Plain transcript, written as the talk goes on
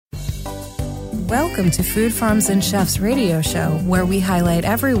Welcome to Food Farms and Chefs radio show, where we highlight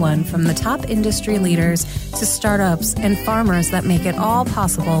everyone from the top industry leaders to startups and farmers that make it all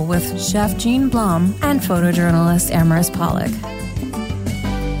possible with Chef Gene Blum and photojournalist Amaris Pollock.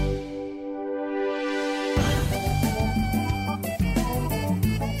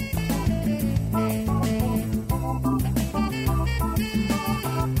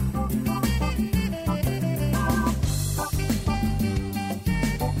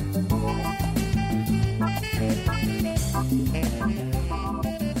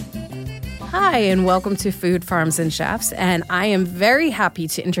 Hi, and welcome to Food Farms and Chefs. And I am very happy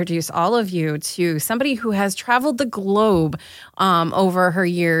to introduce all of you to somebody who has traveled the globe over her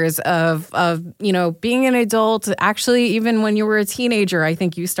years of being an adult. Actually, even when you were a teenager, I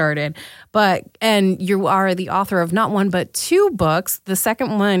think you started. And you are the author of not one, but two books. The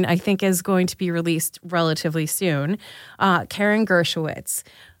second one, I think, is going to be released relatively soon. Karen Gershowitz.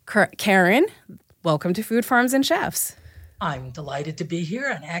 Karen, welcome to Food Farms and Chefs. I'm delighted to be here,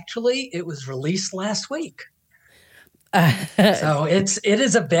 and actually, it was released last week, so it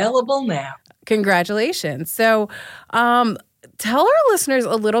is available now. Congratulations! So, tell our listeners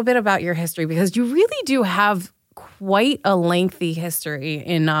a little bit about your history, because you really do have quite a lengthy history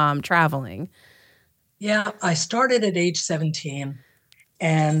in traveling. Yeah, I started at age 17,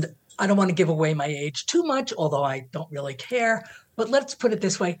 and I don't want to give away my age too much, although I don't really care. But let's put it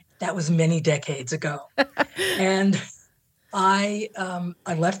this way: that was many decades ago, and I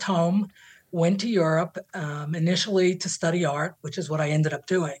left home, went to Europe initially to study art, which is what I ended up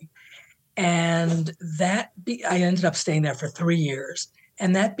doing. And I ended up staying there for 3 years.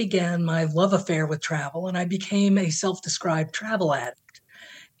 And that began my love affair with travel. And I became a self-described travel addict.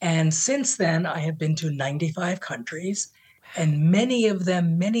 And since then, I have been to 95 countries, and many of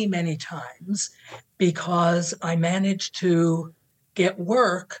them many, many times, because I managed to get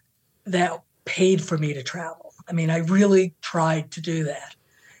work that paid for me to travel. I mean, I really tried to do that.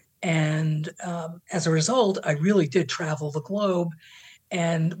 And as a result, I really did travel the globe.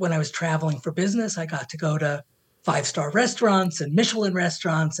 And when I was traveling for business, I got to go to 5-star restaurants and Michelin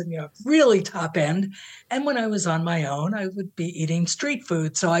restaurants and, really top end. And when I was on my own, I would be eating street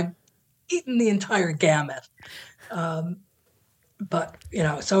food. So I've eaten the entire gamut. So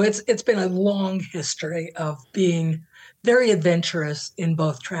it's been a long history of being very adventurous in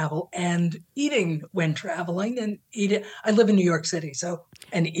both travel and eating when traveling. And I live in New York City,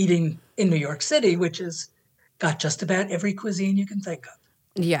 and eating in New York City, which has got just about every cuisine you can think of.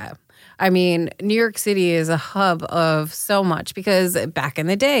 Yeah. I mean, New York City is a hub of so much, because back in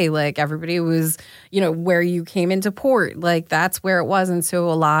the day, everybody was, where you came into port, that's where it was. And so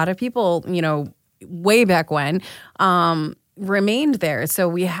a lot of people, way back when, remained there. So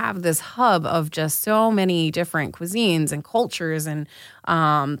we have this hub of just so many different cuisines and cultures and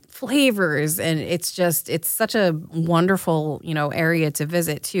flavors. And it's such a wonderful, area to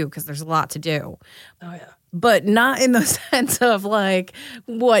visit too, because there's a lot to do. Oh, yeah. But not in the sense of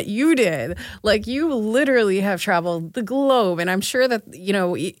what you did. You literally have traveled the globe. And I'm sure that,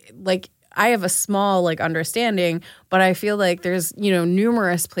 I have a small understanding, but I feel like there's,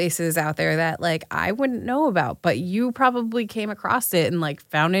 numerous places out there that I wouldn't know about, but you probably came across it and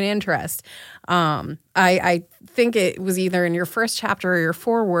found an interest. I think it was either in your first chapter or your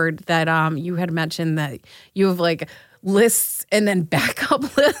foreword that you had mentioned that you have lists and then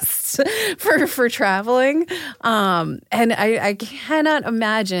backup lists for traveling. And I cannot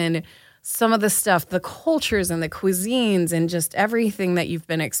imagine some of the stuff, the cultures and the cuisines and just everything that you've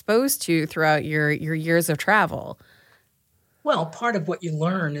been exposed to throughout your years of travel. Well, part of what you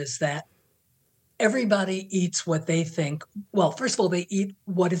learn is that everybody eats what they think. Well, first of all, they eat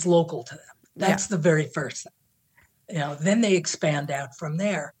what is local to them. That's the very first thing. Then they expand out from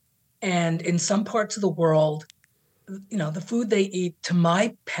there. And in some parts of the world, the food they eat, to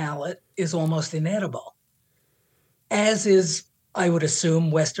my palate, is almost inedible, as is, I would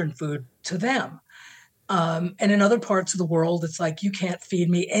assume, Western food to them. And in other parts of the world, it's you can't feed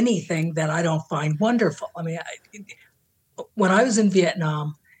me anything that I don't find wonderful. I mean, when I was in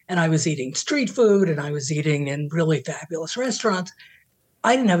Vietnam and I was eating street food and I was eating in really fabulous restaurants,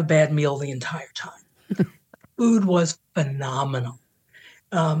 I didn't have a bad meal the entire time. Food was phenomenal.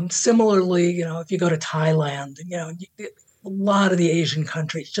 Similarly, if you go to Thailand, a lot of the Asian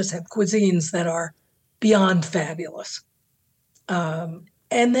countries just have cuisines that are beyond fabulous.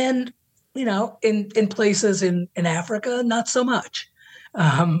 And then, in places in Africa, not so much.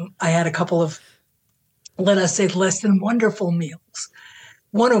 I had a couple of, let us say, less than wonderful meals,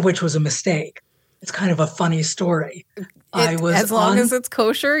 one of which was a mistake. It's kind of a funny story. As long as it's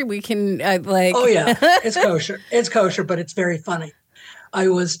kosher, we can Oh, yeah, it's kosher. It's kosher, but it's very funny. I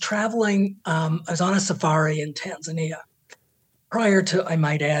was traveling. I was on a safari in Tanzania prior to, I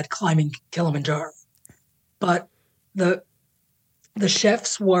might add, climbing Kilimanjaro. But the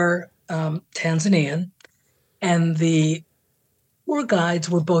chefs were Tanzanian, and the tour guides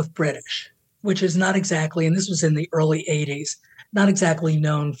were both British, which is not exactly, and this was in the early 80s, not exactly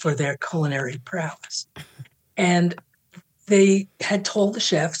known for their culinary prowess. And they had told the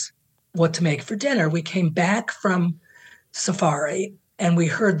chefs what to make for dinner. We came back from safari and we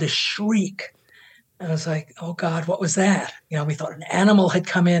heard the shriek. I was like, oh God, what was that? We thought an animal had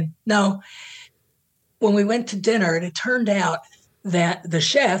come in. No. When we went to dinner, it turned out that the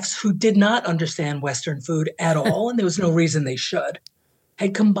chefs, who did not understand Western food at all, and there was no reason they should,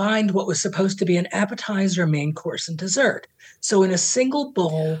 had combined what was supposed to be an appetizer, main course, and dessert. So in a single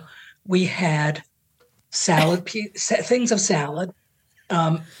bowl, we had salad, things of salad,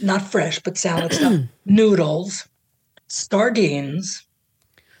 not fresh, but salad stuff, noodles, sardines,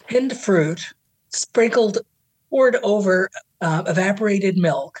 pinned fruit, poured over evaporated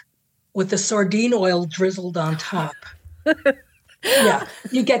milk with the sardine oil drizzled on top. Yeah,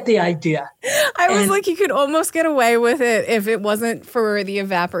 you get the idea. I was like, you could almost get away with it if it wasn't for the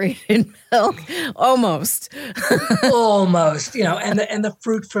evaporated milk. Almost. Almost, and the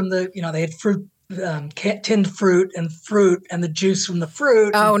fruit from they had fruit, tinned fruit and the juice from the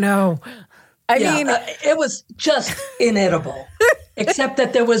fruit. Oh, no. I mean, it was just inedible, except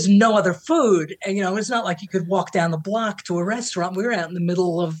that there was no other food. And, it's not like you could walk down the block to a restaurant. We were out in the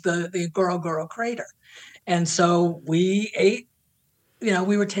middle of the Ngorongoro crater. And so we ate,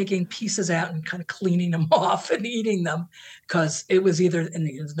 we were taking pieces out and kind of cleaning them off and eating them because it was either, and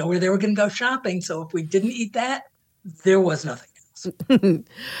there was nowhere they were going to go shopping. So if we didn't eat that, there was nothing else.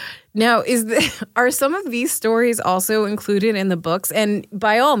 Now, are some of these stories also included in the books? And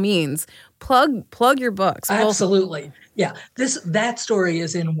by all means, plug your books. Absolutely. Yeah. That story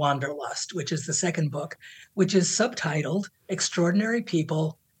is in Wanderlust, which is the second book, which is subtitled Extraordinary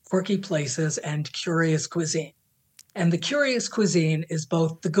People, Quirky Places, and Curious Cuisine. And the Curious Cuisine is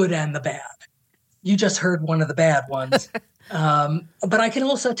both the good and the bad. You just heard one of the bad ones. But I can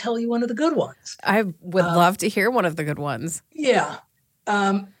also tell you one of the good ones. I would love to hear one of the good ones. Yeah.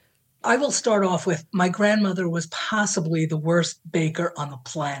 I will start off with, my grandmother was possibly the worst baker on the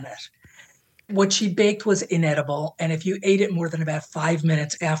planet. What she baked was inedible, and if you ate it more than about 5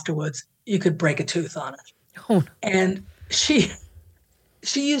 minutes afterwards, you could break a tooth on it. Oh, no. And she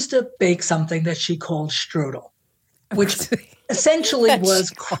used to bake something that she called strudel, which essentially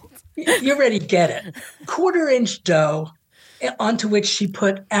was, you already get it, 1/4-inch dough onto which she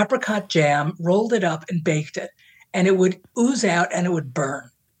put apricot jam, rolled it up, and baked it. And it would ooze out and it would burn.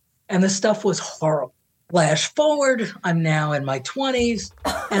 And the stuff was horrible. Flash forward, I'm now in my 20s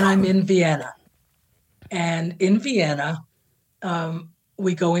and I'm in Vienna. And in Vienna,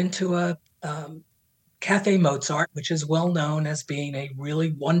 we go into a Cafe Mozart, which is well known as being a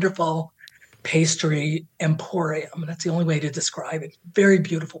really wonderful pastry emporium. That's the only way to describe it. Very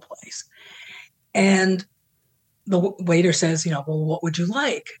beautiful place. And the waiter says, well, what would you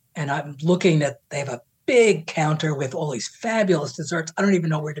like? And I'm looking at, they have a big counter with all these fabulous desserts. I don't even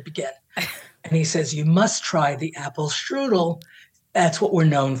know where to begin. And he says, you must try the apple strudel. That's what we're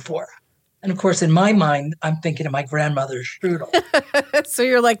known for. And of course, in my mind, I'm thinking of my grandmother's strudel. So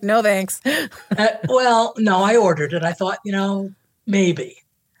you're like, no, thanks. Well, no, I ordered it. I thought, maybe.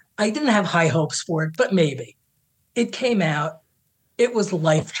 I didn't have high hopes for it, but maybe. It came out. It was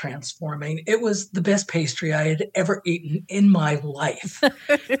life transforming. It was the best pastry I had ever eaten in my life.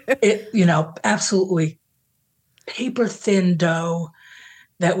 It, absolutely paper thin dough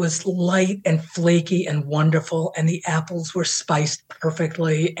that was light and flaky and wonderful. And the apples were spiced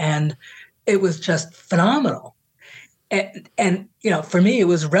perfectly. And it was just phenomenal. And for me, it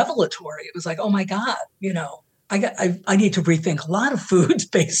was revelatory. It was like, oh my God, I need to rethink a lot of foods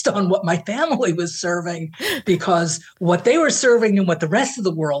based on what my family was serving, because what they were serving and what the rest of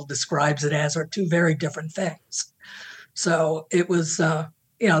the world describes it as are two very different things. So it was,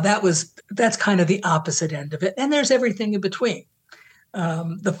 that's kind of the opposite end of it. And there's everything in between.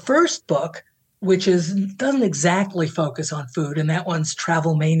 The first book, which doesn't exactly focus on food, and that one's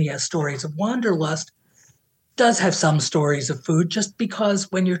Travel Mania, Stories of Wanderlust, does have some stories of food, just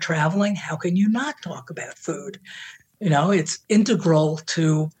because when you're traveling, how can you not talk about food? It's integral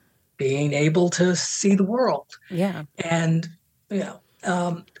to being able to see the world. Yeah. And,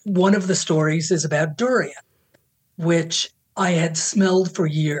 one of the stories is about durian, which I had smelled for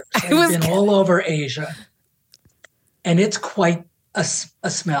years. I've been all over Asia, and it's quite a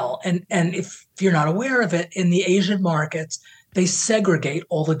smell. And if you're not aware of it, in the Asian markets, they segregate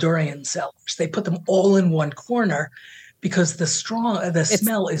all the durian sellers. They put them all in one corner because the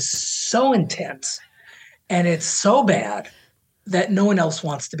smell is so intense and it's so bad that no one else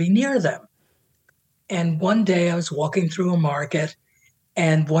wants to be near them. And one day I was walking through a market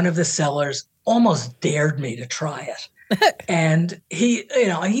and one of the sellers almost dared me to try it. And he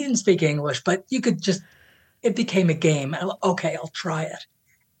didn't speak English, but it became a game. Okay, I'll try it.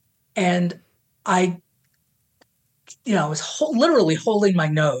 And I was literally holding my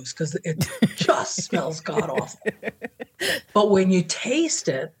nose because it just smells god awful. But when you taste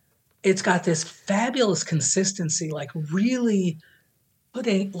it, it's got this fabulous consistency, like really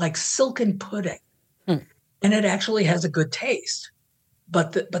pudding, like silken pudding. And it actually has a good taste.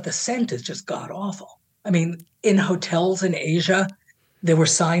 But the scent is just god awful. I mean, in hotels in Asia, there were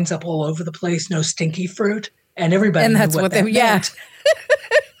signs up all over the place, no stinky fruit, and everybody knew what that meant.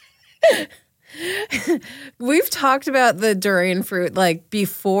 We've talked about the durian fruit like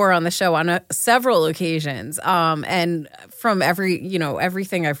before on the show on several occasions. And from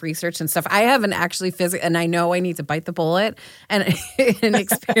everything I've researched and stuff, I haven't actually and I know I need to bite the bullet and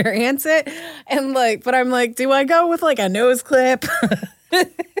experience it. And but I'm like, do I go with like a nose clip?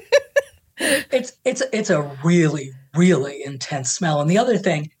 It's a really, really intense smell. And the other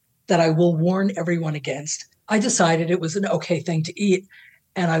thing that I will warn everyone against, I decided it was an okay thing to eat.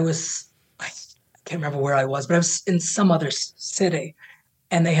 And I can't remember where I was, but I was in some other city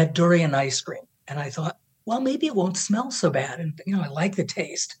and they had durian ice cream. And I thought, well, maybe it won't smell so bad. And, I like the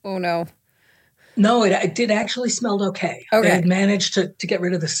taste. Oh, no. No, it did actually smell okay. Okay. I had managed to get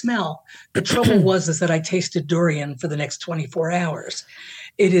rid of the smell. The trouble was that I tasted durian for the next 24 hours.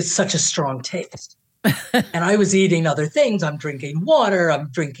 It is such a strong taste. And I was eating other things. I'm drinking water. I'm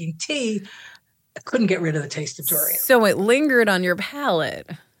drinking tea. I couldn't get rid of the taste of durian. So it lingered on your palate.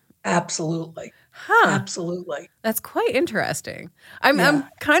 Absolutely. Huh. Absolutely. That's quite interesting. I'm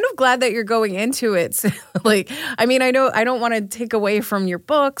kind of glad that you're going into it. So, I know I don't want to take away from your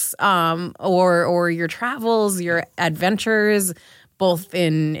books or your travels, your adventures, both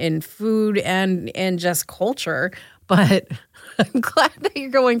in food and just culture. But I'm glad that you're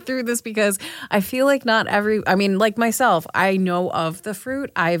going through this because I feel like like myself, I know of the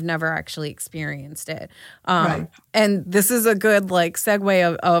fruit. I've never actually experienced it. Right. And this is a good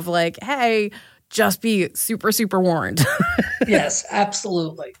segue of hey, just be super, super warned. Yes,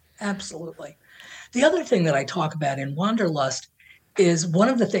 absolutely. Absolutely. The other thing that I talk about in Wanderlust is one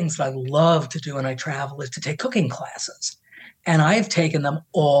of the things that I love to do when I travel is to take cooking classes. And I've taken them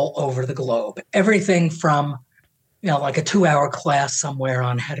all over the globe. Everything from, like a 2-hour class somewhere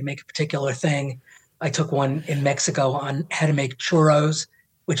on how to make a particular thing. I took one in Mexico on how to make churros,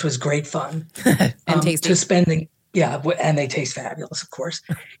 which was great fun. And tasty. To spending, and they taste fabulous, of course.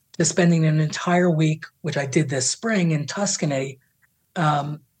 To spending an entire week, which I did this spring in Tuscany,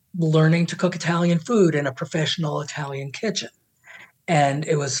 learning to cook Italian food in a professional Italian kitchen. And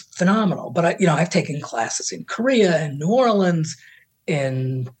it was phenomenal. But, I've taken classes in Korea, in New Orleans,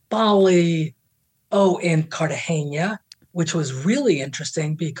 in Bali, in Cartagena, which was really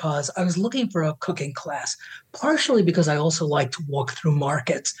interesting because I was looking for a cooking class, partially because I also like to walk through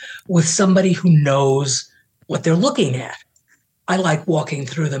markets with somebody who knows what they're looking at. I like walking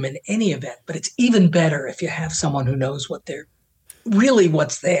through them in any event, but it's even better if you have someone who knows what's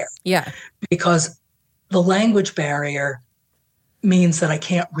there. Yeah. Because the language barrier means that I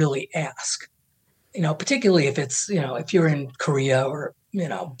can't really ask, particularly if it's, if you're in Korea or,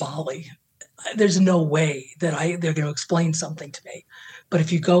 Bali, there's no way that they're going to explain something to me. But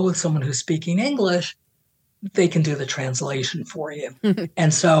if you go with someone who's speaking English, they can do the translation for you.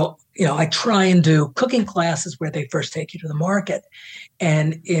 And so, I try and do cooking classes where they first take you to the market.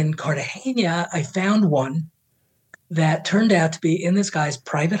 And in Cartagena, I found one that turned out to be in this guy's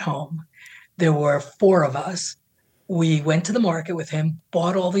private home. There were 4 of us. We went to the market with him,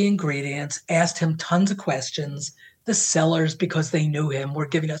 bought all the ingredients, asked him tons of questions. The sellers, because they knew him, were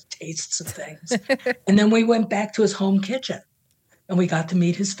giving us tastes of things. And then we went back to his home kitchen and we got to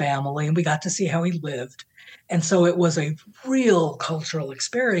meet his family and we got to see how he lived. And so it was a real cultural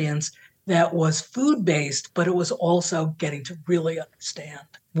experience that was food-based, but it was also getting to really understand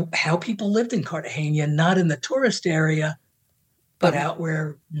how people lived in Cartagena, not in the tourist area, but out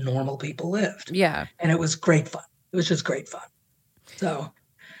where normal people lived. Yeah. And it was great fun. It was just great fun. So,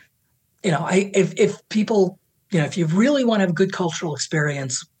 if people, if you really want to have a good cultural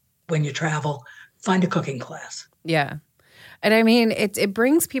experience when you travel, find a cooking class. Yeah. And I mean, it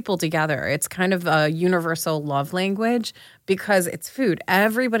brings people together. It's kind of a universal love language because it's food.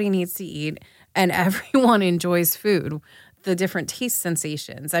 Everybody needs to eat and everyone enjoys food, the different taste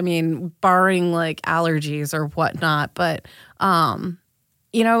sensations. I mean, barring allergies or whatnot. But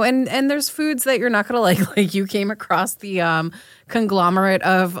and there's foods that you're not going to like. Like you came across the conglomerate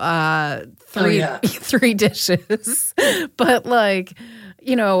of three dishes. But like,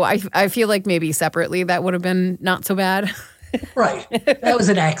 I feel like maybe separately that would have been not so bad. Right. That was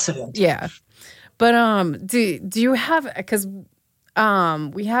an accident. Yeah. But do you have, because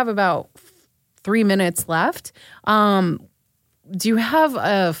we have about 3 minutes left. Do you have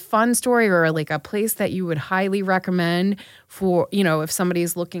a fun story or like a place that you would highly recommend for, if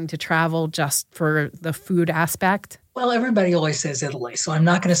somebody's looking to travel just for the food aspect? Well, everybody always says Italy, so I'm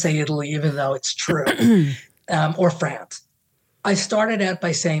not going to say Italy, even though it's true, or France. I started out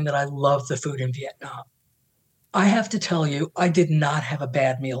by saying that I love the food in Vietnam. I have to tell you, I did not have a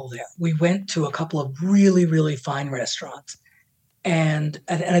bad meal there. We went to a couple of really, really fine restaurants, and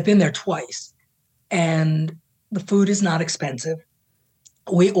I've been there twice, and the food is not expensive.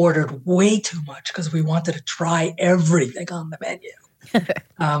 We ordered way too much because we wanted to try everything on the menu.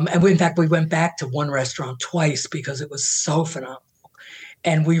 And in fact, we went back to one restaurant twice because it was so phenomenal.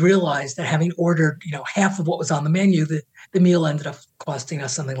 And we realized that having ordered, half of what was on the menu, the meal ended up costing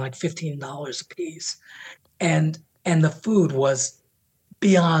us something like $15 a piece. And the food was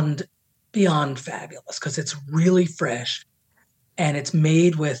beyond fabulous because it's really fresh. And it's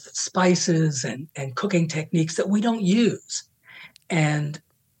made with spices and cooking techniques that we don't use. And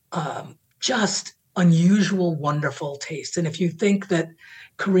just unusual, wonderful taste. And if you think that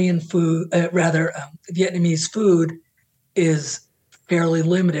Vietnamese food is fairly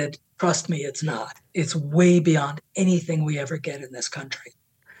limited, trust me, it's not. It's way beyond anything we ever get in this country.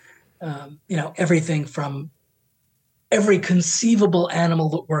 Everything from every conceivable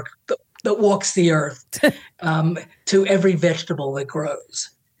animal that walks the earth to every vegetable that grows.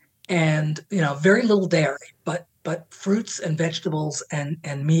 And, very little dairy, but fruits and vegetables and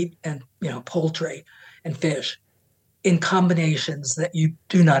meat and, poultry and fish in combinations that you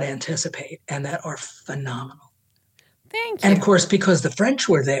do not anticipate and that are phenomenal. Thank you. And of course, because the French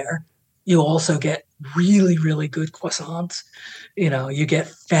were there, you also get really, really good croissants. You get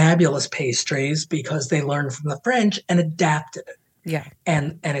fabulous pastries because they learned from the French and adapted it. Yeah.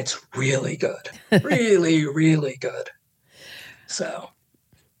 And it's really good. Really, really good. So.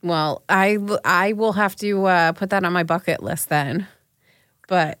 Well, I will have to put that on my bucket list then.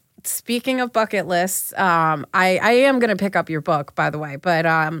 But speaking of bucket lists, I am going to pick up your book, by the way.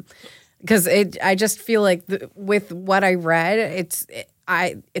 But because I just feel like with what I read, it's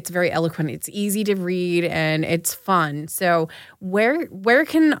very eloquent. It's easy to read and it's fun. So where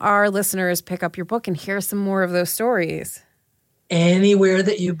can our listeners pick up your book and hear some more of those stories? Anywhere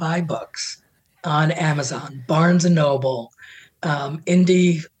that you buy books, on Amazon, Barnes & Noble,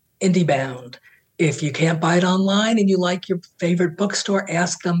 IndieBound. If you can't buy it online and you like your favorite bookstore,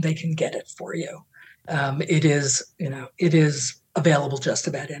 ask them, they can get it for you. It is available just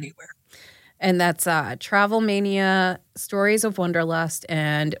about anywhere. And that's Travel Mania, Stories of Wanderlust,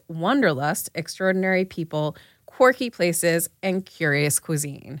 and Wanderlust, Extraordinary People, Quirky Places, and Curious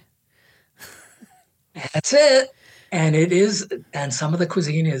Cuisine. That's it. And some of the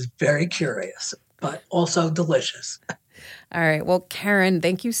cuisine is very curious, but also delicious. All right. Well, Karen,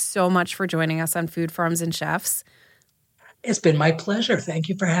 thank you so much for joining us on Food Farms and Chefs. It's been my pleasure. Thank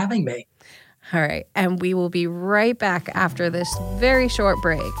you for having me. All right. And we will be right back after this very short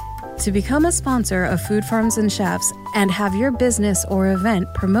break. To become a sponsor of Food Farms and Chefs and have your business or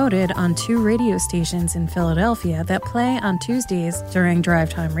event promoted on 2 radio stations in Philadelphia that play on Tuesdays during Drive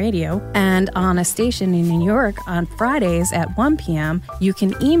Time Radio and on a station in New York on Fridays at 1 p.m., you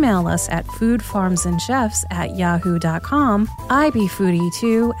can email us at foodfarmsandchefs@yahoo.com,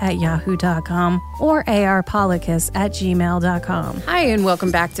 ibfoodie2@yahoo.com, or arpollocus@gmail.com. Hi, and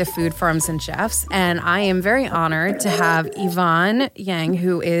welcome back to Food Farms and Chefs. And I am very honored to have Yvonne Yang,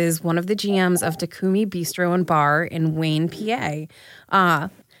 who is one of the GMs of Takumi Bistro and Bar in Wayne, PA.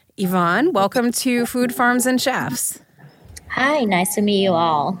 Yvonne, welcome to Food Farms and Chefs. Hi, nice to meet you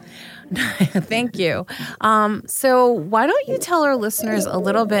all. Thank you. So why don't you tell our listeners a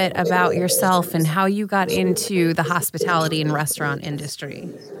little bit about yourself and how you got into the hospitality and restaurant industry?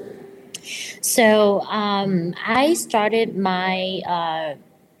 So I started my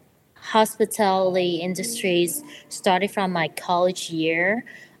hospitality industries started from my college year.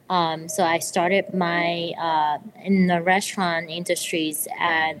 So I started in the restaurant industries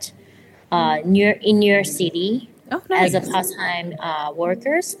at in New York City. Oh, nice. As a part-time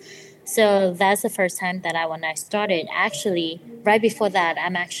workers. So that's the first time that when I started. Actually, right before that,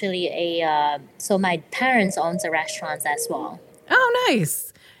 I'm actually so my parents own the restaurants as well. Oh,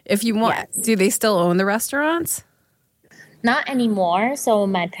 nice. If you want, yes. Do they still own the restaurants? Not anymore. So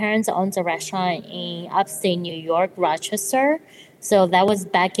my parents own a restaurant in upstate New York, Rochester. So that was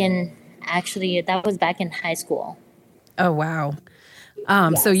back in high school. Oh, wow.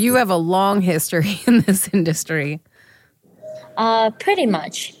 So Yes. you have a long history in this industry. Pretty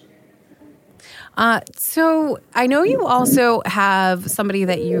much. So I know you also have somebody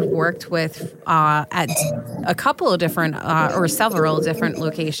that you've worked with at a couple of different or several different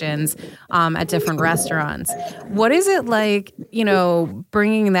locations at different restaurants. What is it like,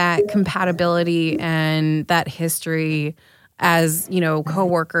 bringing that compatibility and that history as,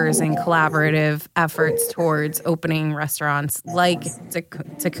 coworkers and collaborative efforts towards opening restaurants like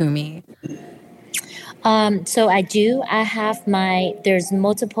Takumi? So I have there's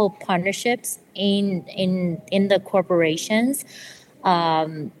multiple partnerships in the corporations.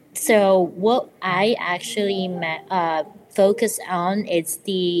 So what I actually focus on is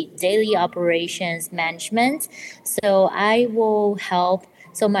the daily operations management. So I will help.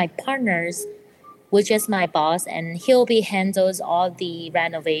 So my partners, which is my boss, and he'll be handles all the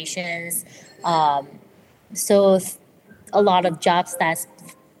renovations. So a lot of jobs that's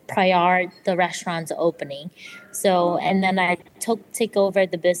prior the restaurant's opening. So and then I take over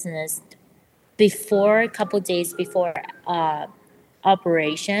the business before a couple days before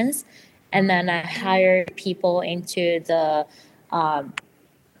operations, and then I hire people into the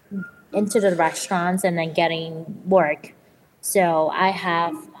restaurants and then getting work. So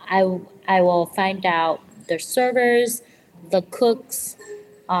I will find out the servers, the cooks,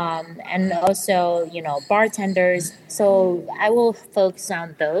 and also bartenders. So I will focus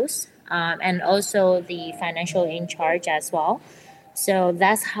on those, and also the financial in charge as well. So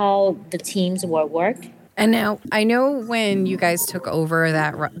that's how the teams will work. And now I know when you guys took over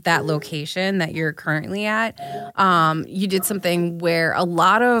that location that you're currently at, you did something where a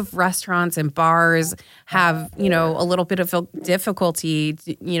lot of restaurants and bars have, a little bit of difficulty,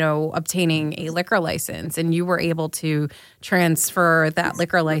 obtaining a liquor license, and you were able to transfer that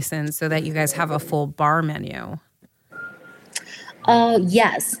liquor license so that you guys have a full bar menu.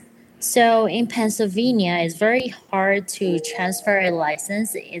 Yes. So in Pennsylvania, it's very hard to transfer a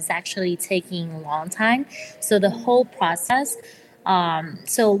license. It's actually taking a long time. So the whole process.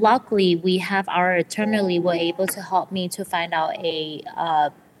 So luckily, we have our attorney were able to help me to find out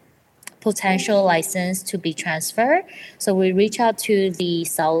a potential license to be transferred. So we reach out to the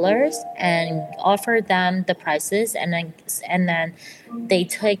sellers and offer them the prices, and then they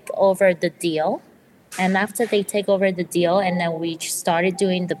take over the deal. And after they take over the deal, and then we started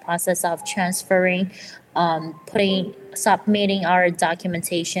doing the process of transferring, submitting our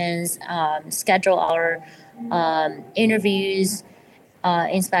documentations, schedule our interviews,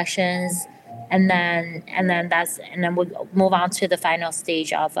 inspections, and then we'll move on to the final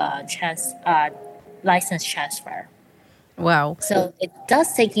stage of license transfer. Wow. So it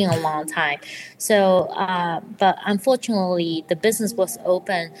does taking a long time. So, but unfortunately, the business was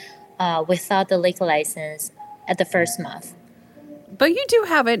open without the liquor license at the first month. But you do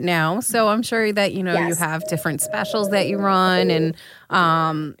have it now, so I'm sure that you Yes. have different specials that you run, and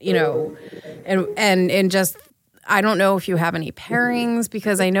and just I don't know if you have any pairings,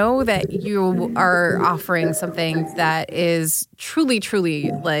 because I know that you are offering something that is truly,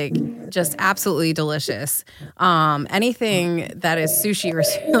 truly like just absolutely delicious. Anything that is sushi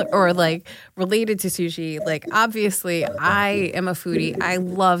or like related to sushi, like obviously I am a foodie. I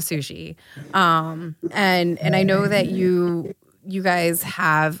love sushi, and I know that you guys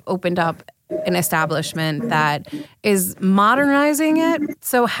have opened up an establishment that is modernizing it.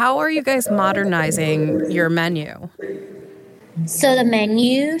 So how are you guys modernizing your menu? So the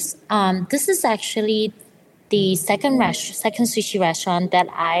menus, this is actually the second sushi restaurant that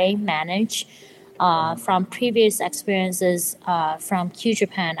I manage. From previous experiences from Q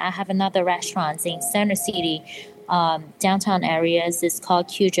Japan, I have another restaurant in Center City, downtown areas. It's called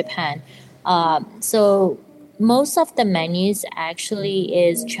Q Japan. So most of the menus actually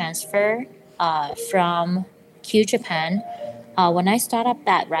is transfer from Q Japan. When I start up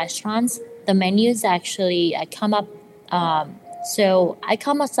that restaurant, the menus actually I come up. So I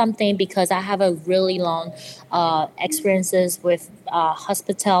come up something because I have a really long experiences with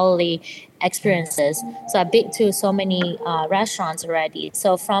hospitality experiences. So I've been to so many restaurants already.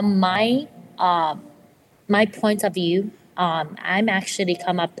 So from my point of view, I'm actually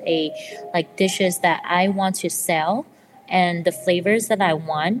come up like dishes that I want to sell and the flavors that I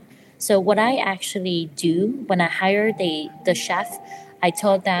want. So what I actually do when I hire the chef, I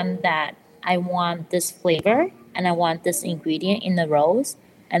told them that I want this flavor and I want this ingredient in the rolls,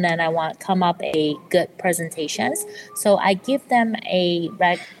 and then I want come up a good presentations. So I give them a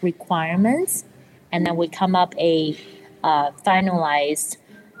requirements, and then we come up a finalized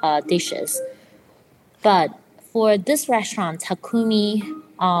dishes. But for this restaurant, Takumi,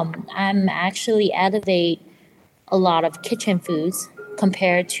 I'm actually elevate a lot of kitchen foods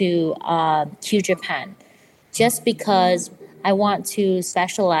compared to Q Japan, just because I want to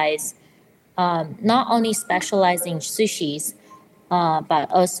specialize, not only specialize in sushis,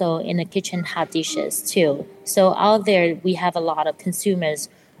 but also in the kitchen hot dishes too. So out there, we have a lot of consumers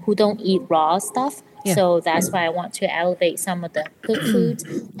who don't eat raw stuff. Yeah. So that's why I want to elevate some of the cooked foods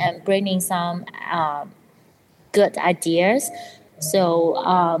and bringing some good ideas.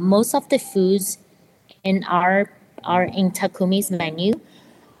 So most of the foods in our in Takumi's menu,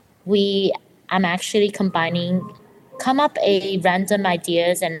 I'm actually come up a random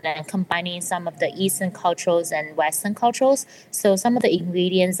ideas and then combining some of the Eastern cultures and Western cultures. So some of the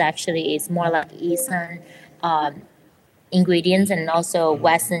ingredients actually is more like Eastern ingredients and also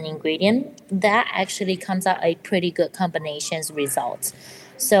Western ingredient. That actually comes out a pretty good combinations result.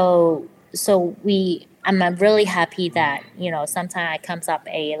 I'm really happy that sometimes it comes up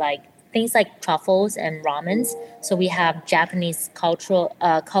a like things like truffles and ramens. So we have Japanese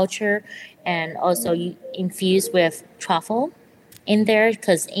culture and also infused with truffle in there,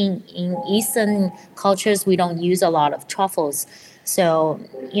 because in Eastern cultures we don't use a lot of truffles. So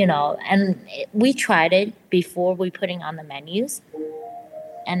we tried it before we putting on the menus,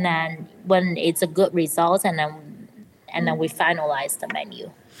 and then when it's a good result, and then we finalize the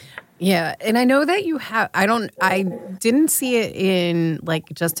menu. Yeah, and I know that you have. I didn't see it in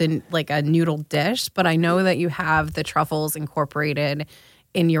just in a noodle dish, but I know that you have the truffles incorporated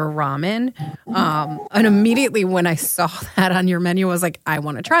in your ramen. And immediately when I saw that on your menu, I was like, I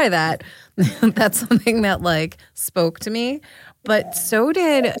want to try that. That's something that spoke to me. But so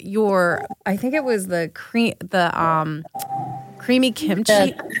did I think it was the creamy kimchi.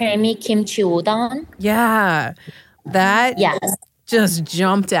 The creamy kimchi udon. Yeah, that yes. Just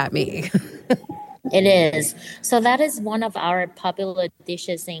jumped at me. It is. So that is one of our popular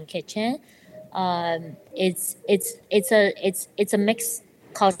dishes in kitchen. It's a mixed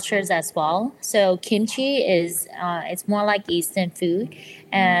cultures as well. So kimchi is it's more like Eastern food,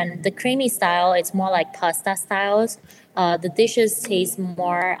 and the creamy style it's more like pasta styles. The dishes taste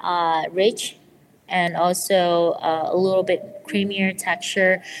more rich and also a little bit creamier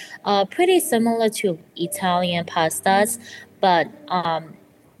texture, pretty similar to Italian pastas, but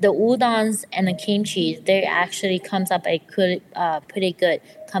the udons and the kimchi, they actually comes up a pretty good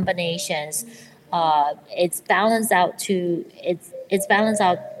combinations. It's balanced out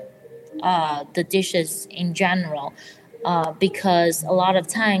the dishes in general, because a lot of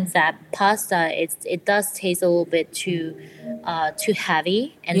times that pasta it does taste a little bit too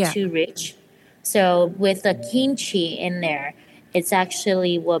heavy and too rich. So with the kimchi in there, it's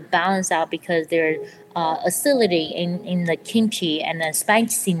actually will balance out, because there's acidity in the kimchi and the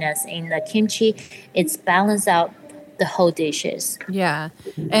spiciness in the kimchi. It's balanced out the whole dishes. Yeah,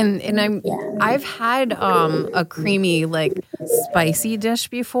 and I've had a creamy spicy dish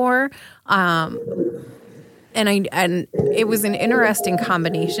before. And it was an interesting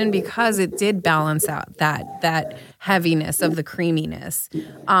combination because it did balance out that heaviness of the creaminess,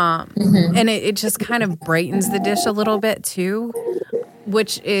 and it just kind of brightens the dish a little bit too,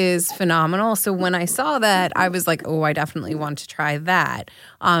 which is phenomenal. So when I saw that, I was like, oh, I definitely want to try that.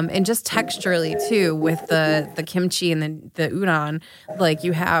 And just texturally too, with the kimchi and the udon,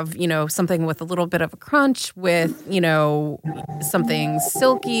 you have, something with a little bit of a crunch, with, something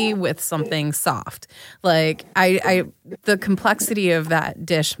silky, with something soft. The complexity of that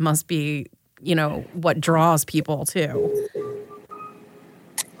dish must be, what draws people too.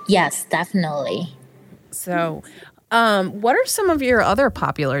 Yes, definitely. So, what are some of your other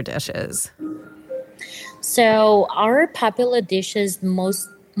popular dishes? So our popular dishes, most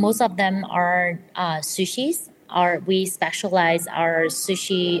of them are sushis. We specialize our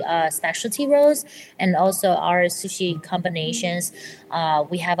sushi specialty rolls and also our sushi combinations.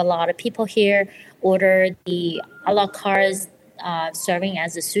 We have a lot of people here order the a la carte serving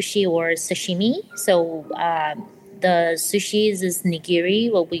as a sushi or sashimi. So the sushi is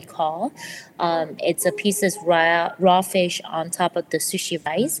nigiri, what we call. It's a piece of raw fish on top of the sushi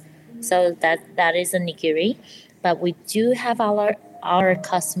rice. So that is a nigiri. But we do have our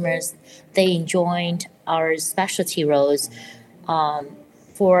customers, they enjoyed our specialty rolls.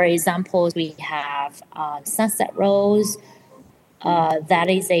 For examples, we have sunset rolls. That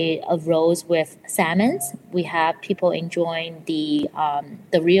is a rolls with salmons. We have people enjoying the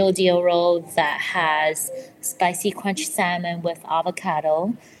real deal roll that has spicy crunchy salmon with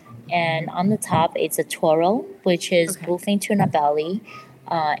avocado, and on the top it's a toro, which is bluefin tuna belly,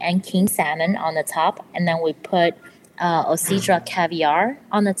 and king salmon on the top, and then we put Osidra caviar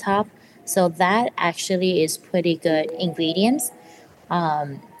on the top. So that actually is pretty good ingredients.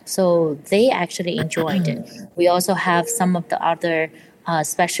 So they actually enjoyed it. We also have some of the other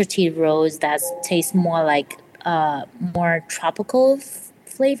specialty rolls that taste more like more tropical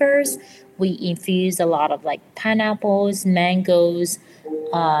flavors. We infuse a lot of like pineapples, mangoes,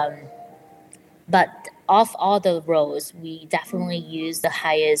 but of all the rolls, we definitely use the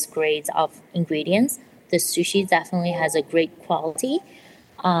highest grades of ingredients. The sushi definitely has a great quality.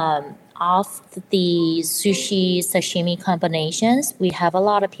 Of the sushi sashimi combinations, we have a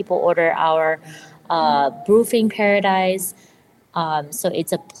lot of people order our bluefin paradise. So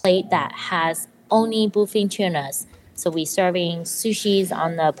it's a plate that has only bluefin tunas. So we serving sushis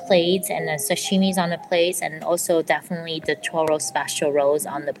on the plates and then sashimis on the plates, and also definitely the Toro special rolls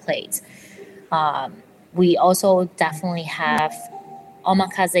on the plates. We also definitely have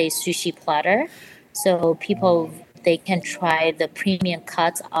omakase sushi platter. So people, they can try the premium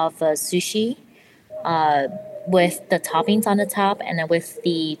cuts of sushi with the toppings on the top and then with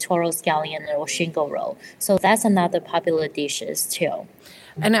the Toro scallion or shingo roll. So that's another popular dishes too.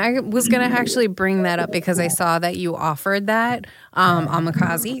 And I was going to actually bring that up because I saw that you offered that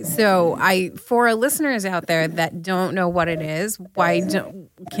omakase. So for our listeners out there that don't know what it is,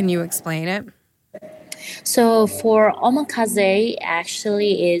 can you explain it? So for omakase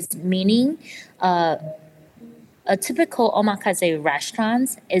actually is meaning a typical omakase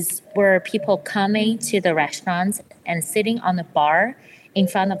restaurant is where people coming to the restaurant and sitting on the bar in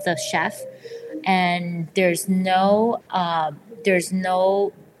front of the chef, and there's no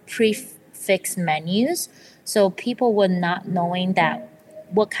prefix menus, so people were not knowing that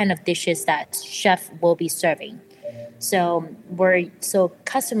what kind of dishes that chef will be serving. So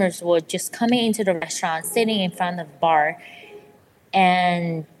customers were just coming into the restaurant, sitting in front of the bar,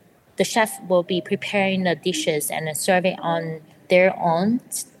 and the chef will be preparing the dishes and then serving on their own.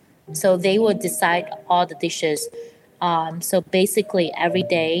 So they will decide all the dishes. So basically every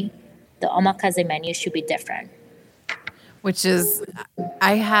day, the omakase menu should be different. Which is,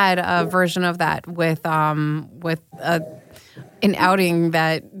 I had a version of that with an outing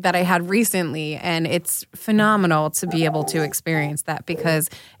that I had recently, and it's phenomenal to be able to experience that because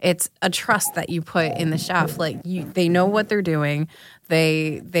it's a trust that you put in the chef. Like they know what they're doing.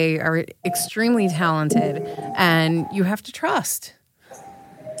 They are extremely talented, and you have to trust.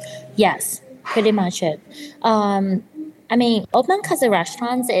 Yes, pretty much it. I mean, omakase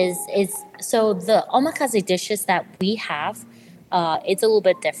restaurants is so the omakase dishes that we have, it's a little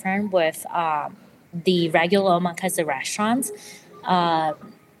bit different with the regular omakase restaurants.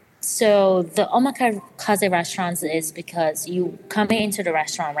 So the omakase restaurants is because you coming into the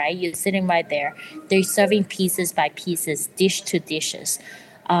restaurant, right? You're sitting right there. They're serving pieces by pieces, dish to dishes.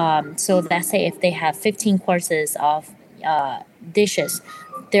 So let's say if they have 15 courses of dishes,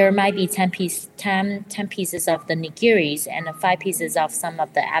 there might be 10 pieces of the nigiris and 5 pieces of some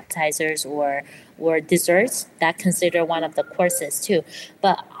of the appetizers or desserts that consider one of the courses too.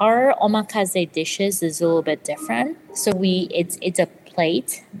 But our omakase dishes is a little bit different. So it's a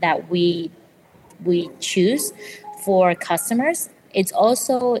plate that we choose for customers. It's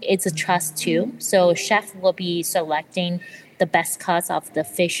a trust too. So chef will be selecting the best cuts of the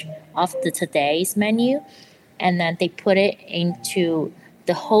fish of the today's menu, and then they put it into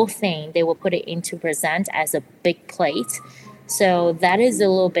the whole thing. They will put it into present as a big plate. So that is a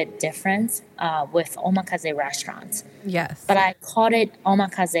little bit different with omakase restaurants. Yes. But I called it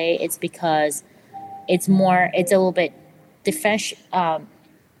omakase. It's because it's a little bit different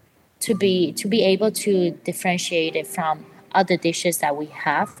to be able to differentiate it from other dishes that we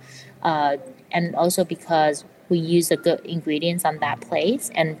have, and also because we use the good ingredients on that plate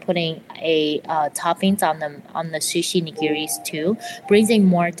and putting a toppings on the sushi nigiris too brings in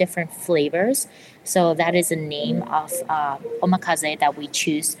more different flavors. So that is the name of omakase that we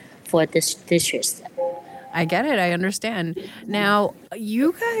choose for this dishes. I get it. I understand. Now,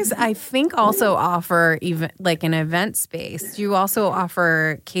 you guys, I think, also offer even like an event space. Do you also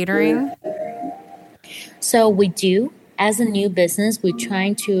offer catering? So we do. As a new business, we're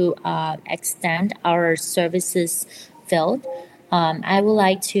trying to extend our services field. I would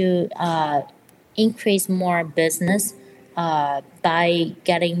like to increase more business by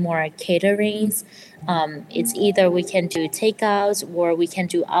getting more caterings. It's either we can do takeouts or we can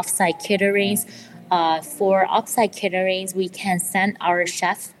do offsite caterings. For offsite caterings, we can send our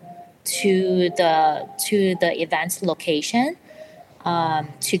chef to the event location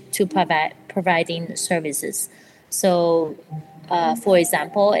to providing services. So, for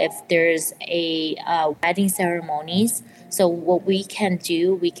example, if there's a wedding ceremonies, so what we can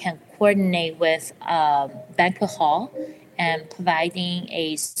do, we can coordinate with banquet hall and providing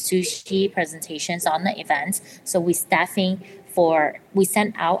a sushi presentations on the event. So we send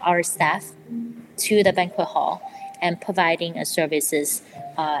out our staff to the banquet hall and providing services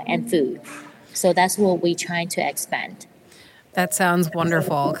and food. So that's what we're trying to expand. That sounds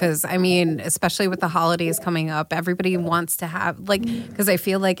wonderful because, I mean, especially with the holidays coming up, everybody wants to have, because I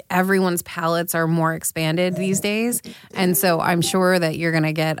feel like everyone's palates are more expanded these days. And so I'm sure that you're going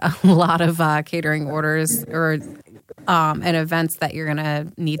to get a lot of catering orders or and events that you're going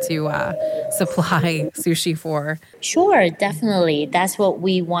to need to supply sushi for. Sure, definitely. That's what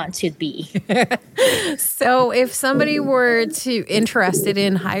we want to be. So if somebody were interested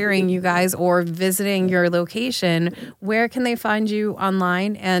in hiring you guys or visiting your location, where can they find you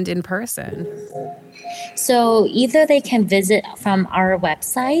online and in person? So either they can visit from our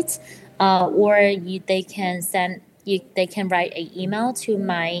website or they can write an email to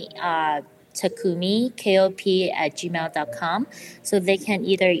my Takumi, KOP@gmail.com. So they can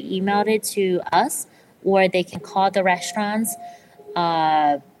either email it to us or they can call the restaurants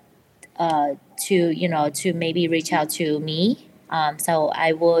to maybe reach out to me. So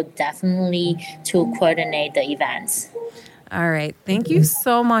I will definitely to coordinate the events. All right. Thank you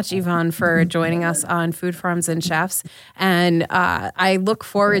so much, Yvonne, for joining us on Food Farms and Chefs. And I look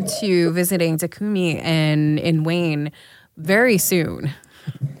forward to visiting Takumi in Wayne very soon.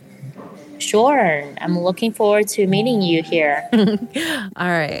 Sure. I'm looking forward to meeting you here. All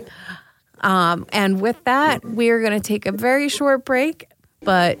right. And with that, we're going to take a very short break,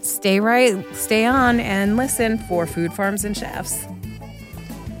 but stay on and listen for Food Farms and Chefs.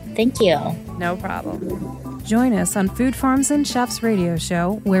 Thank you. No problem. Join us on Food Farms and Chefs radio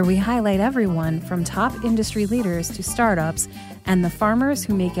show, where we highlight everyone from top industry leaders to startups and the farmers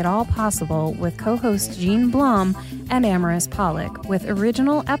who make it all possible with co-host Gene Blum and Amaris Pollock, with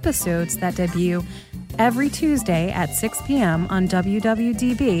original episodes that debut every Tuesday at 6 p.m. on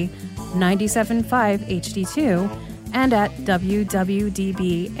WWDB 97.5 HD2 and at www.dbam.com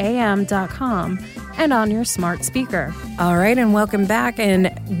and on your smart speaker. All right, and welcome back.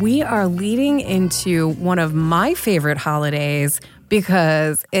 And we are leading into one of my favorite holidays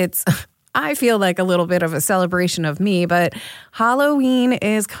because it's, I feel like a little bit of a celebration of me, but Halloween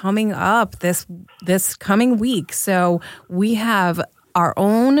is coming up this coming week. So we have our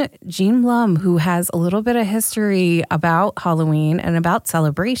own Gene Blum, who has a little bit of history about Halloween and about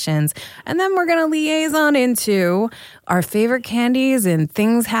celebrations. And then we're going to liaison into our favorite candies and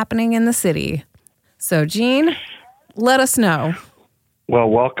things happening in the city. So, Gene, let us know. Well,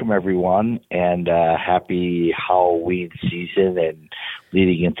 welcome, everyone, and happy Halloween season and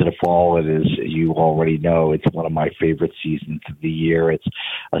leading into the fall. And as you already know, it's one of my favorite seasons of the year. It's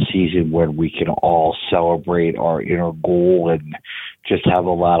a season when we can all celebrate our inner goal and just have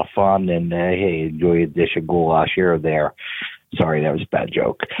a lot of fun and, hey, enjoy a dish of goulash here or there. Sorry, that was a bad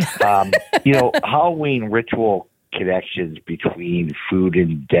joke. Halloween ritual connections between food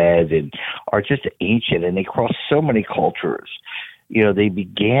and dead and are just ancient, and they cross so many cultures. They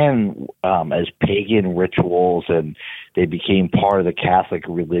began as pagan rituals, and they became part of the Catholic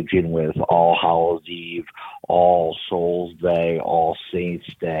religion with All Hallows Eve, All Souls Day, All Saints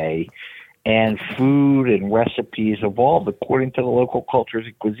Day. And food and recipes evolved according to the local cultures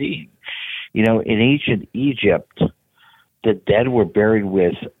and cuisine. In ancient Egypt, the dead were buried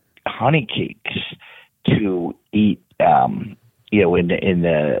with honey cakes to eat, in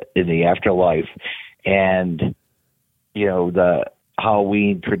the afterlife. And, the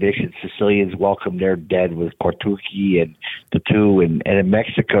Halloween tradition, Sicilians welcome their dead with Quartuki and Tatu. And in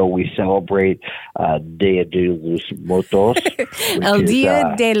Mexico, we celebrate Dia de los Muertos. El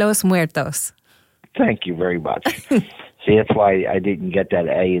Dia de los Muertos. Thank you very much. See, that's why I didn't get that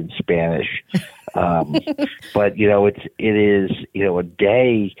A in Spanish. But, it is, a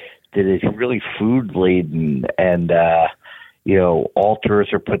day that is really food laden, and,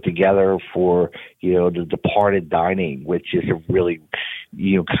 altars are put together for, the departed dining, which is a really,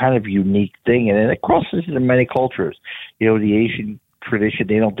 kind of unique thing. And it crosses into many cultures. The Asian tradition,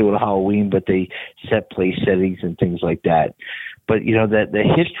 they don't do it on Halloween, but they set place settings and things like that. But, the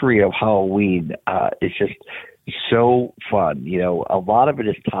history of Halloween is just so fun. A lot of it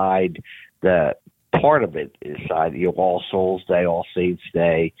is tied, part of it is tied, All Souls Day, All Saints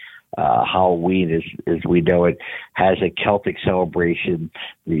Day. Halloween, as we know it, has a Celtic celebration,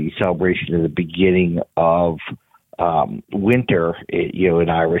 the celebration of the beginning of winter, in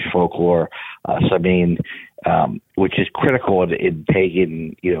Irish folklore, which is critical in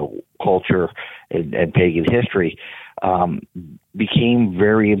pagan, culture and pagan history. became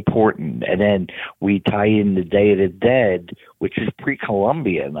very important. And then we tie in the Day of the Dead, which is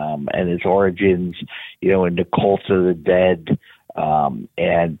pre-Columbian, and its origins, in the cults of the dead,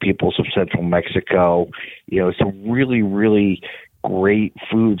 and peoples of central Mexico. Some really, really great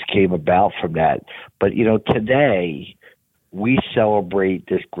foods came about from that. But, today we celebrate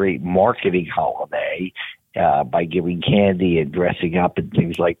this great marketing holiday by giving candy and dressing up and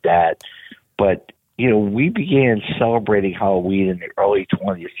things like that. But, we began celebrating Halloween in the early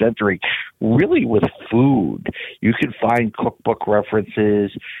 20th century really with food. You could find cookbook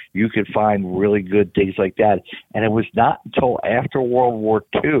references. You could find really good things like that. And it was not until after World War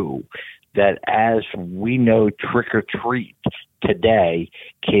II that, as we know, trick-or-treat today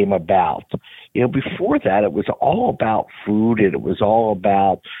came about. Before that, it was all about food, and it was all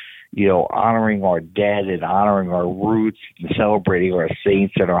about honoring our dead and honoring our roots and celebrating our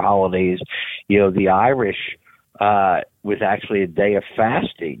saints and our holidays. The Irish was actually a day of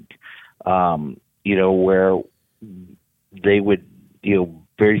fasting, where they would,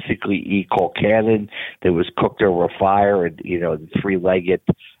 basically eat colcannon that was cooked over a fire, and, the three-legged,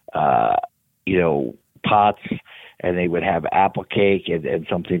 pots, and they would have apple cake and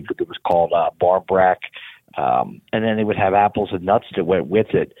something that was called barbrack. And then they would have apples and nuts that went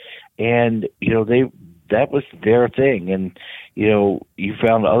with it. And, that was their thing. And, you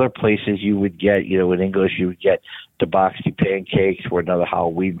found other places you would get, in English, you would get the boxy pancakes were another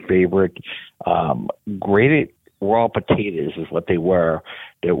Halloween favorite. Grated raw potatoes is what they were,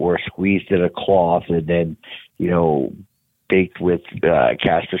 that were squeezed in a cloth and then, baked with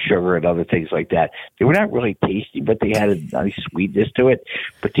caster sugar and other things like that. They were not really tasty, but they had a nice sweetness to it.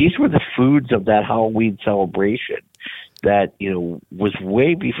 But these were the foods of that Halloween celebration that, was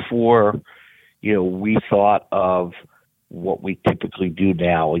way before, we thought of what we typically do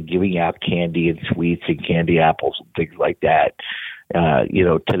now and giving out candy and sweets and candy apples and things like that.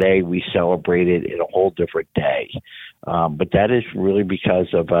 Today we celebrate it in a whole different day. But that is really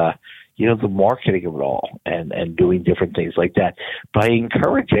because of, the marketing of it all and doing different things like that. But I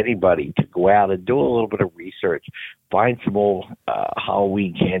encourage anybody to go out and do a little bit of research, find some old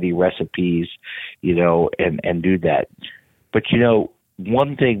Halloween candy recipes, and do that. But,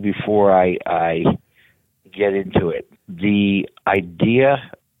 one thing before I get into it, the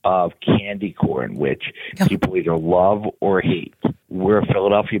idea of candy corn, which people either love or hate. We're a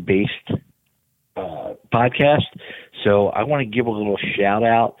Philadelphia-based podcast, so I want to give a little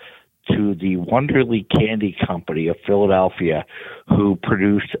shout-out to the Wonderly Candy Company of Philadelphia, who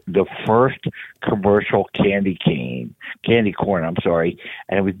produced the first commercial candy corn, and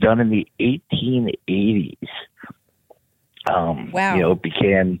it was done in the 1880s. Wow. It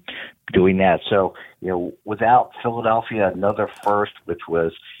began doing that. So, without Philadelphia, another first, which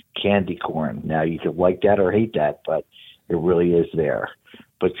was candy corn. Now, you could like that or hate that, but it really is there.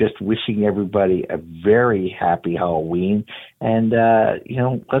 But just wishing everybody a very happy Halloween. And,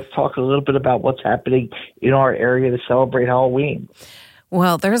 let's talk a little bit about what's happening in our area to celebrate Halloween.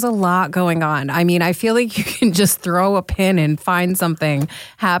 Well, there's a lot going on. I mean, I feel like you can just throw a pin and find something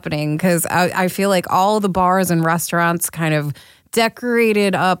happening because I feel like all the bars and restaurants kind of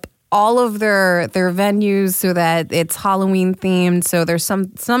decorated up all of their venues so that it's Halloween themed. So there's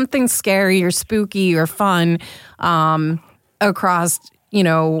something scary or spooky or fun across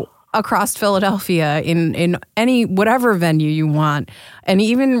Philadelphia in any whatever venue you want. And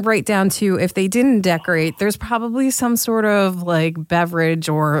even right down to if they didn't decorate, there's probably some sort of like beverage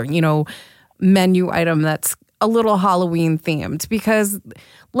or, menu item that's a little Halloween themed because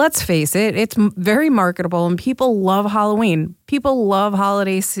let's face it, it's very marketable and people love Halloween. People love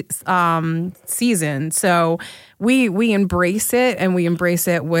holiday season. So we embrace it and we embrace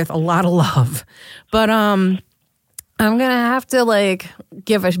it with a lot of love. But I'm going to have to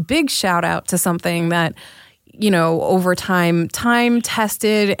give a big shout out to something that, over time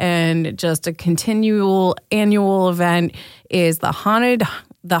tested and just a continual annual event is the haunted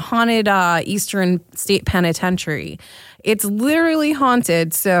Eastern State Penitentiary. It's literally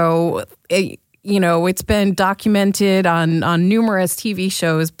haunted. So, it's been documented on numerous TV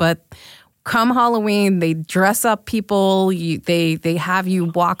shows, but come Halloween, they dress up people. They have you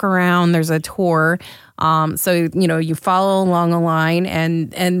walk around. There's a tour. So, you follow along a line.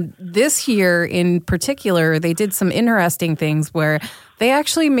 And this year in particular, they did some interesting things where they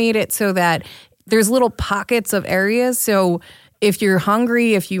actually made it so that there's little pockets of areas. So if you're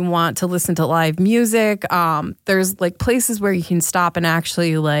hungry, if you want to listen to live music, there's places where you can stop and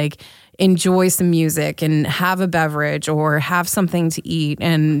actually enjoy some music and have a beverage or have something to eat.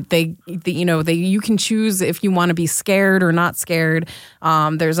 And you can choose if you want to be scared or not scared.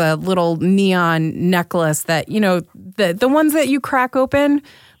 There's a little neon necklace that, the ones that you crack open,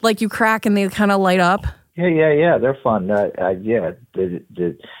 like you crack and they kind of light up. Yeah. They're fun.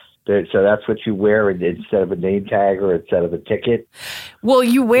 So that's what you wear instead of a name tag or instead of a ticket? Well,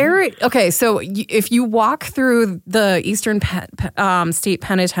 you wear it. Okay, so if you walk through the Eastern State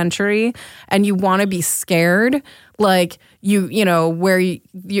Penitentiary and you want to be scared, like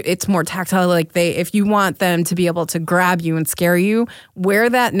it's more tactile. Like if you want them to be able to grab you and scare you, wear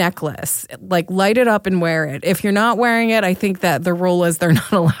that necklace. Like light it up and wear it. If you're not wearing it, I think that the rule is they're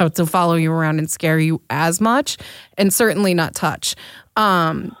not allowed to follow you around and scare you as much, and certainly not touch.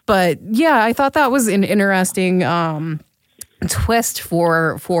 But yeah, I thought that was an interesting twist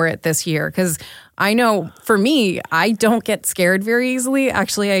for it this year, because I know for me, I don't get scared very easily.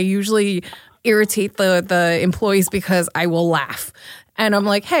 Actually, I usually irritate the employees because I will laugh. And I'm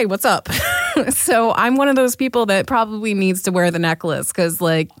like, hey, what's up? So I'm one of those people that probably needs to wear the necklace because,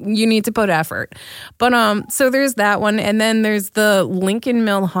 like, you need to put effort. But so there's that one. And then there's the Lincoln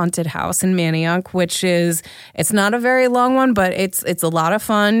Mill Haunted House in Manayunk, which it's not a very long one, but it's a lot of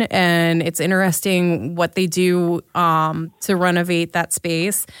fun. And it's interesting what they do to renovate that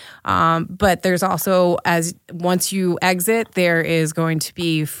space. But there's also, once you exit, there is going to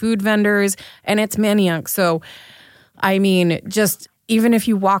be food vendors, and it's Manayunk. So, I mean, just even if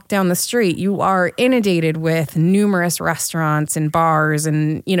you walk down the street, you are inundated with numerous restaurants and bars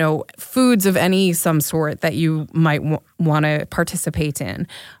and, foods of some sort that you might want to participate in.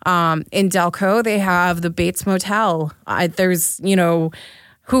 In Delco, they have the Bates Motel. There's,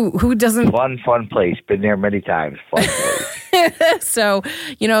 who doesn't... Fun place. Been there many times. Fun place. So,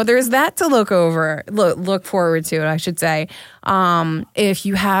 there's that to look forward to, I should say. If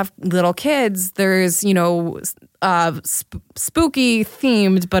you have little kids, there's, spooky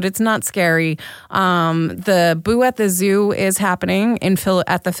themed, but it's not scary. The Boo at the Zoo is happening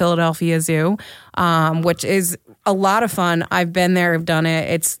at the Philadelphia Zoo, which is a lot of fun. I've been there, I've done it.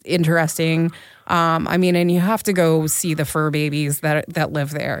 It's interesting. And you have to go see the fur babies that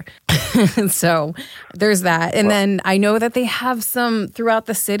live there. So there's that. And then I know that they have some throughout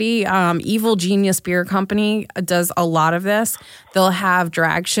the city. Evil Genius Beer Company does a lot of this. They'll have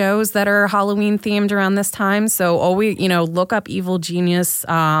drag shows that are Halloween themed around this time. So always, look up Evil Genius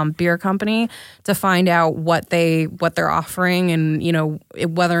Beer Company to find out what they're offering and,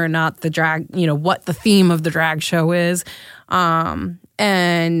 whether or not the drag, what the theme of the drag show is. And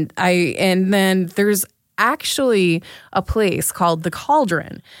then there's actually a place called The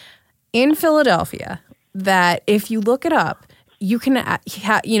Cauldron in Philadelphia that if you look it up, you can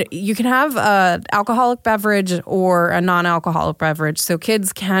have an alcoholic beverage or a non-alcoholic beverage. So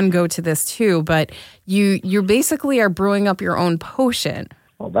kids can go to this too, but you basically are brewing up your own potion.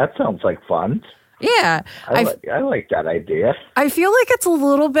 Well, that sounds like fun. Yeah. I like that idea. I feel like it's a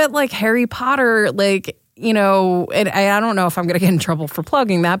little bit like Harry Potter, like, and I don't know if I'm going to get in trouble for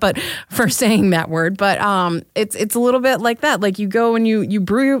plugging that, but for saying that word, but it's a little bit like that. Like you go and you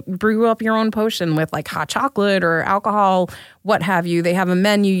brew up your own potion with like hot chocolate or alcohol, what have you. They have a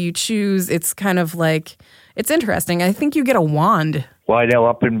menu you choose. It's kind of like, it's interesting. I think you get a wand. Well, I know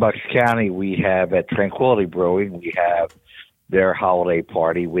up in Bucks County, we have at Tranquility Brewing, we have their holiday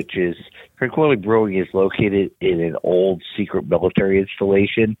party, which is Tranquility Brewing is located in an old secret military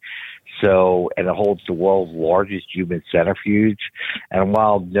installation. So, and it holds the world's largest human centrifuge. And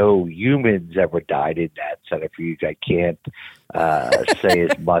while no humans ever died in that centrifuge, I can't say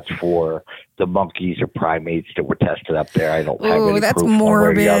as much for the monkeys or primates that were tested up there. I don't have any that's proof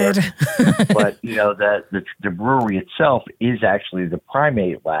morbid. one way or the other. But, the brewery itself is actually the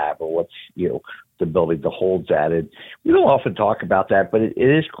primate lab, or what's, the building that holds that. And we don't often talk about that, but it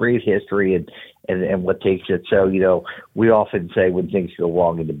is great history and what takes it. So, we often say when things go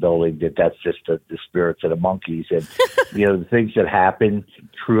wrong in the building that's just the spirits of the monkeys. And, the things that happen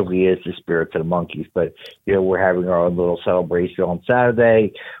truly is the spirits of the monkeys. But, we're having our own little celebration on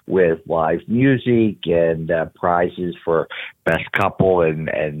Saturday with live music and prizes for best couple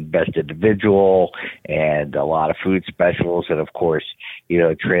and best individual and a lot of food specials. And, of course,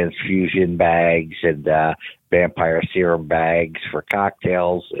 transfusion bags and vampire serum bags for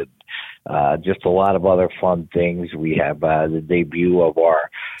cocktails and just a lot of other fun things. We have the debut of our,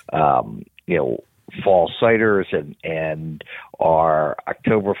 fall ciders and our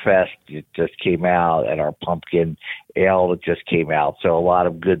Oktoberfest just came out, and our pumpkin ale that just came out. So a lot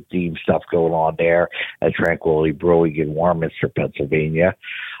of good theme stuff going on there at Tranquility Brewing in Warminster, Pennsylvania.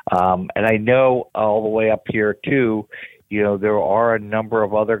 And I know all the way up here too, there are a number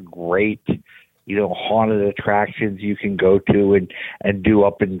of other great, haunted attractions you can go to and do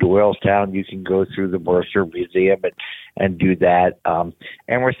up in Doylestown. You can go through the Mercer Museum and do that.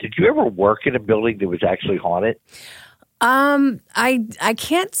 Amaris, did you ever work in a building that was actually haunted? I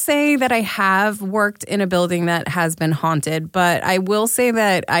can't say that I have worked in a building that has been haunted, but I will say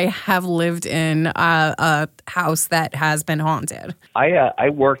that I have lived in a house that has been haunted. I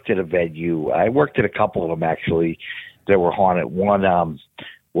worked at a venue. I worked at a couple of them actually that were haunted. One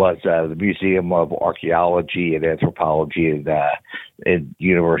was the Museum of Archaeology and Anthropology at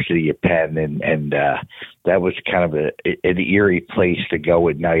University of Penn, and that was kind of an eerie place to go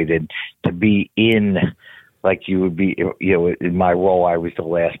at night and to be in. Like you would be, in my role, I was the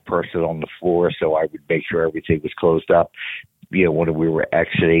last person on the floor, so I would make sure everything was closed up, when we were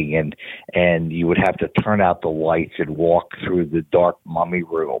exiting, and you would have to turn out the lights and walk through the dark mummy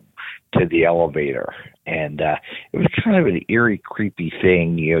room to the elevator. And it was kind of an eerie, creepy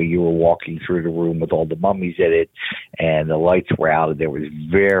thing. You were walking through the room with all the mummies in it, and the lights were out, and there was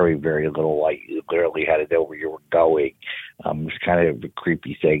very, very little light. You literally had to know where you were going. It was kind of a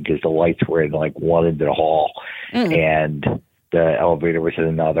creepy thing because the lights were in like one end of the hall, and the elevator was in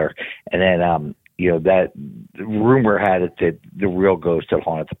another. And then, that rumor had it that the real ghost that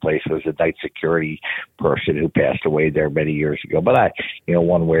haunted the place was a night security person who passed away there many years ago. But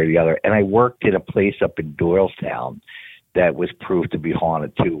one way or the other. And I worked at a place up in Doylestown that was proved to be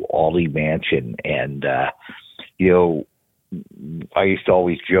haunted too, Aldi Mansion. And, I used to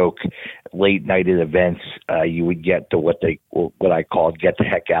always joke late night at events, you would get to what I called get the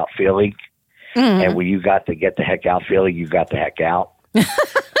heck out feeling. Mm-hmm. And when you got the get the heck out feeling, you got the heck out.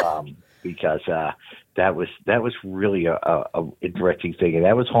 Because that was really a interesting thing, and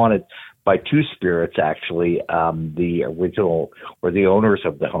that was haunted by two spirits actually. The original or the owners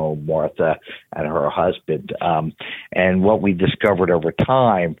of the home, Martha and her husband. And what we discovered over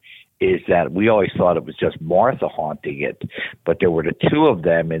time is that we always thought it was just Martha haunting it, but there were the two of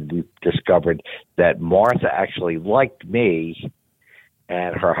them, and we discovered that Martha actually liked me,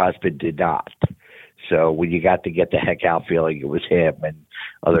 and her husband did not. So when you got to get the heck out feeling, it was him, and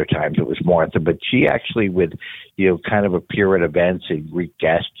other times it was Martha. But she actually would, kind of appear at events and greet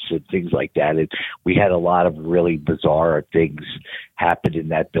guests and things like that. And we had a lot of really bizarre things happen in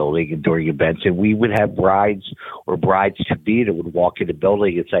that building and during events. And we would have brides or brides-to-be that would walk in the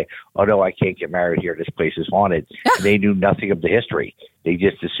building and say, "Oh, no, I can't get married here. This place is haunted." And they knew nothing of the history. They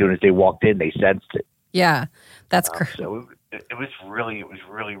just, as soon as they walked in, they sensed it. Yeah, that's correct. So it was really,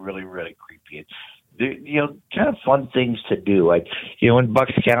 really creepy. Kind of fun things to do. In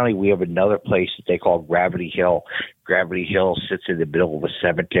Bucks County, we have another place that they call Gravity Hill. Gravity Hill sits in the middle of a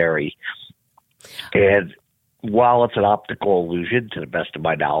cemetery. And while it's an optical illusion, to the best of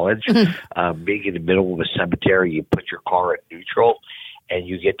my knowledge, being in the middle of a cemetery, you put your car at neutral, and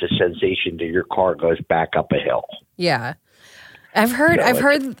you get the sensation that your car goes back up a hill. Yeah. I've heard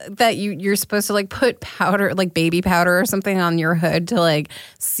that you're supposed to put powder, like baby powder or something on your hood to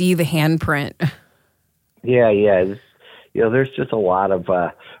see the handprint. Yeah. There's just a lot of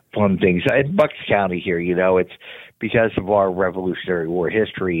fun things. In Bucks County here, it's because of our Revolutionary War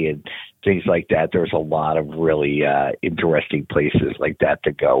history and things like that. There's a lot of really interesting places like that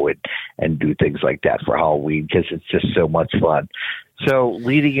to go and do things like that for Halloween because it's just so much fun. So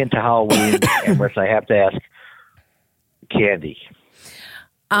leading into Halloween, Amaris, I have to ask, candy.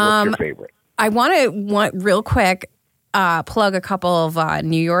 What's your favorite? I want real quick. Plug a couple of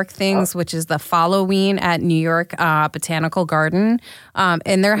New York things, which is the Halloween at New York Botanical Garden,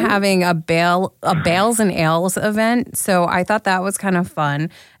 and they're having a Bales and Ales event. So I thought that was kind of fun.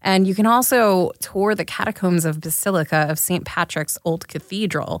 And you can also tour the catacombs of Basilica of St. Patrick's Old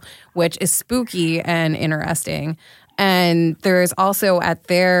Cathedral, which is spooky and interesting. And there's also at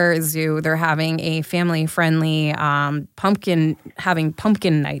their zoo, they're having a family-friendly pumpkin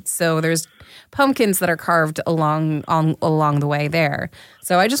nights. So there's pumpkins that are carved along the way there.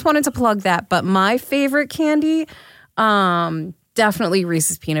 So I just wanted to plug that. But my favorite candy, definitely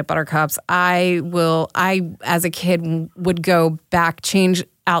Reese's Peanut Butter Cups. I as a kid would go back, change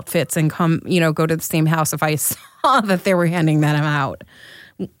outfits, and come, go to the same house if I saw that they were handing them out.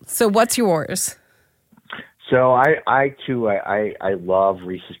 So what's yours? So I too love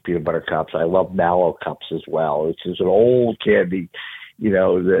Reese's Peanut Butter Cups. I love Mallow Cups as well. It's just an old candy,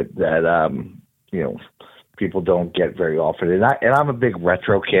 that people don't get very often. And I'm a big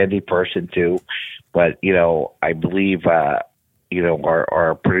retro candy person too. But I believe our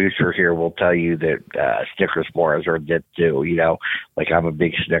producer here will tell you that Snickers bars are it too. I'm a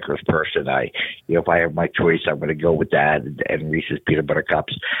big Snickers person. If I have my choice, I'm going to go with that and Reese's Peanut Butter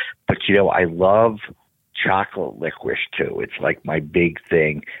Cups. But I love chocolate licorice too. It's like my big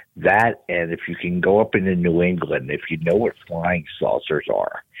thing. That, and if you can go up into New England, if you know what flying saucers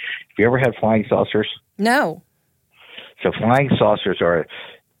are. Have you ever had flying saucers? No. So flying saucers are,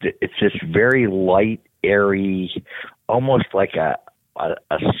 it's this very light, airy, almost like a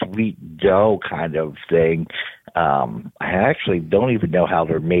sweet dough kind of thing. I actually don't even know how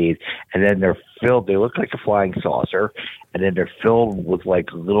they're made. And then they're filled, they look like a flying saucer, and then they're filled with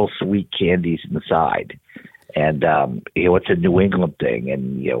like little sweet candies inside. And, it's a New England thing.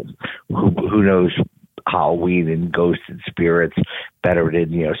 And, who knows Halloween and ghosts and spirits better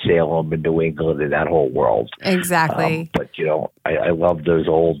than, Salem and New England and that whole world. Exactly. But, I love those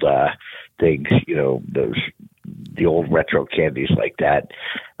old things, the old retro candies like that.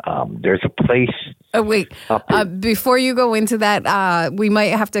 There's a place. Oh, wait. Before you go into that, we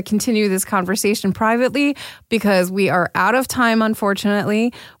might have to continue this conversation privately because we are out of time,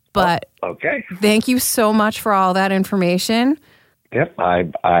 unfortunately. But okay. Thank you so much for all that information. Yep.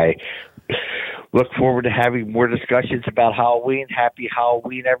 I look forward to having more discussions about Halloween. Happy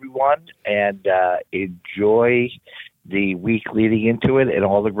Halloween, everyone. And enjoy the week leading into it and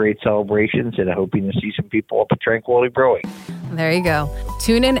all the great celebrations, and hoping to see some people up at Tranquility Brewing. There you go.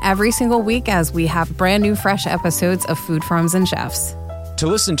 Tune in every single week as we have brand new fresh episodes of Food Farms and Chefs. To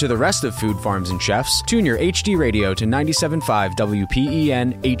listen to the rest of Food Farms and Chefs, tune your HD radio to 97.5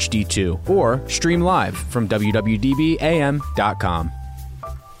 WPEN HD2 or stream live from WWDBAM.com.